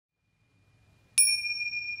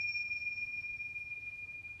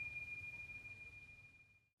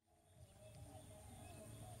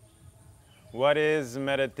What is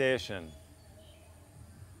meditation?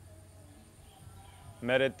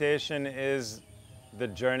 Meditation is the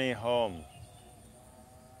journey home.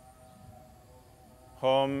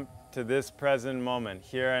 Home to this present moment,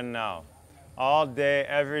 here and now. All day,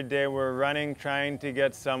 every day, we're running, trying to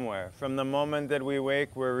get somewhere. From the moment that we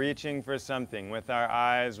wake, we're reaching for something with our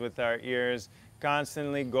eyes, with our ears,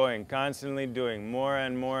 constantly going, constantly doing more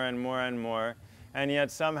and more and more and more, and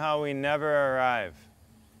yet somehow we never arrive.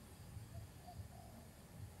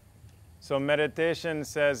 So meditation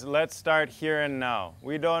says, let's start here and now.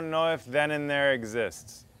 We don't know if then and there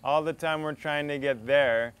exists. All the time we're trying to get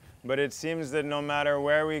there, but it seems that no matter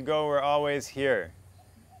where we go, we're always here.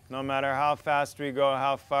 No matter how fast we go,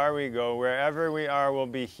 how far we go, wherever we are, we'll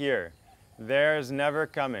be here. There's never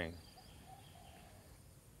coming.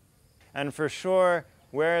 And for sure,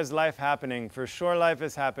 where is life happening? For sure, life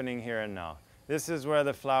is happening here and now. This is where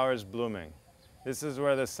the flower's blooming. This is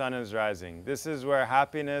where the sun is rising. This is where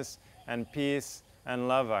happiness and peace and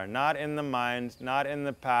love are. Not in the mind, not in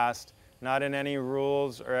the past, not in any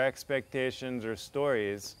rules or expectations or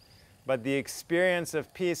stories, but the experience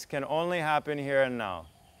of peace can only happen here and now.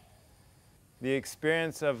 The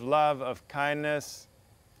experience of love, of kindness,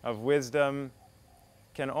 of wisdom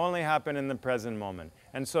can only happen in the present moment.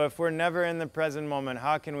 And so if we're never in the present moment,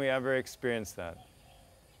 how can we ever experience that?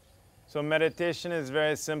 So meditation is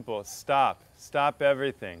very simple. Stop. Stop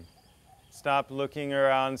everything. Stop looking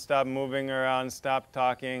around, stop moving around, stop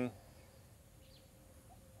talking.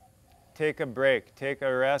 Take a break. Take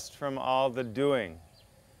a rest from all the doing.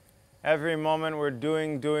 Every moment we're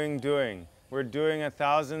doing. We're doing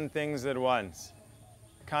 1,000 things at once.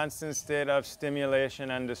 Constant state of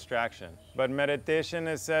stimulation and distraction. But meditation,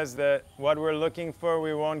 it says that what we're looking for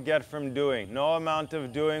we won't get from doing. No amount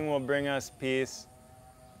of doing will bring us peace,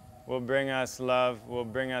 will bring us love, will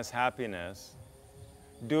bring us happiness.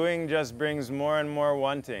 Doing just brings more and more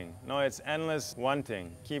wanting. No, it's endless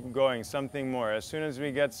wanting. Keep going, something more. As soon as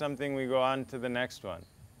we get something, we go on to the next one.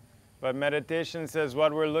 But meditation says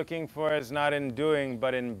what we're looking for is not in doing,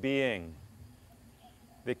 but in being.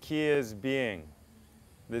 The key is being.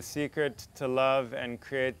 The secret to love and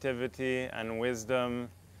creativity and wisdom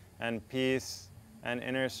and peace and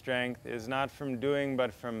inner strength is not from doing,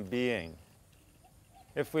 but from being.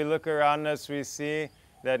 If we look around us, we see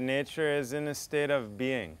that nature is in a state of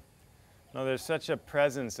being. No, there's such a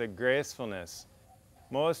presence, a gracefulness.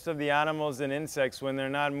 Most of the animals and insects, when they're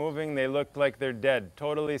not moving, they look like they're dead,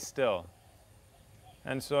 totally still.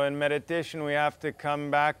 And so in meditation, we have to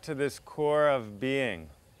come back to this core of being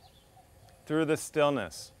through the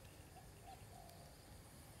stillness.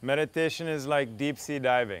 Meditation is like deep sea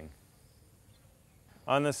diving.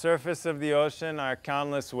 On the surface of the ocean are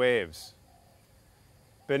countless waves.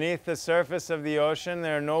 Beneath the surface of the ocean,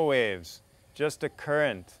 there are no waves, just a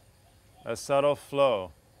current, a subtle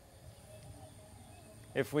flow.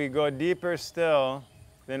 If we go deeper still,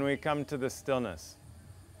 then we come to the stillness.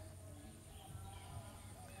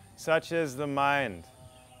 Such is the mind.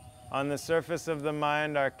 On the surface of the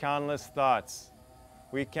mind are countless thoughts.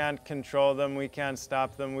 We can't control them, we can't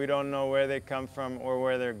stop them, we don't know where they come from or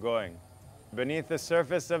where they're going. Beneath the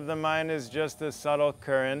surface of the mind is just a subtle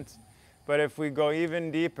current, but if we go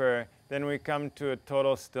even deeper, then we come to a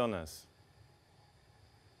total stillness.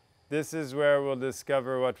 This is where we'll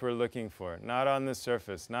discover what we're looking for, not on the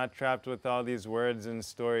surface, not trapped with all these words and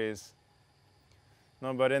stories.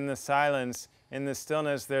 No, but in the silence, in the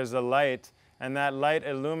stillness, there's a light, and that light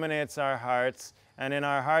illuminates our hearts, and in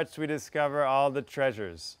our hearts we discover all the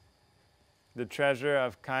treasures. The treasure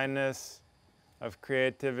of kindness, of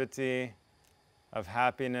creativity, of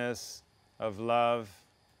happiness, of love,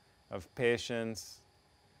 of patience.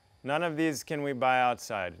 None of these can we buy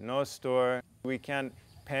outside. No store. We can't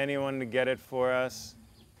pay anyone to get it for us.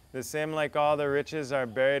 The same like all the riches are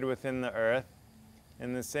buried within the earth,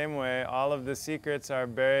 in the same way all of the secrets are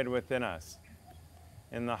buried within us,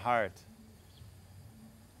 in the heart.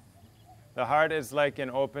 The heart is like an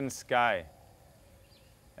open sky,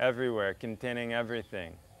 everywhere, containing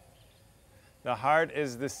everything. The heart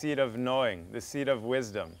is the seat of knowing, the seat of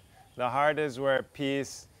wisdom. The heart is where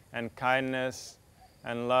peace and kindness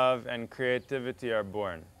and love and creativity are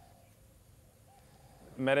born.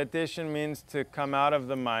 Meditation means to come out of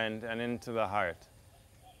the mind and into the heart.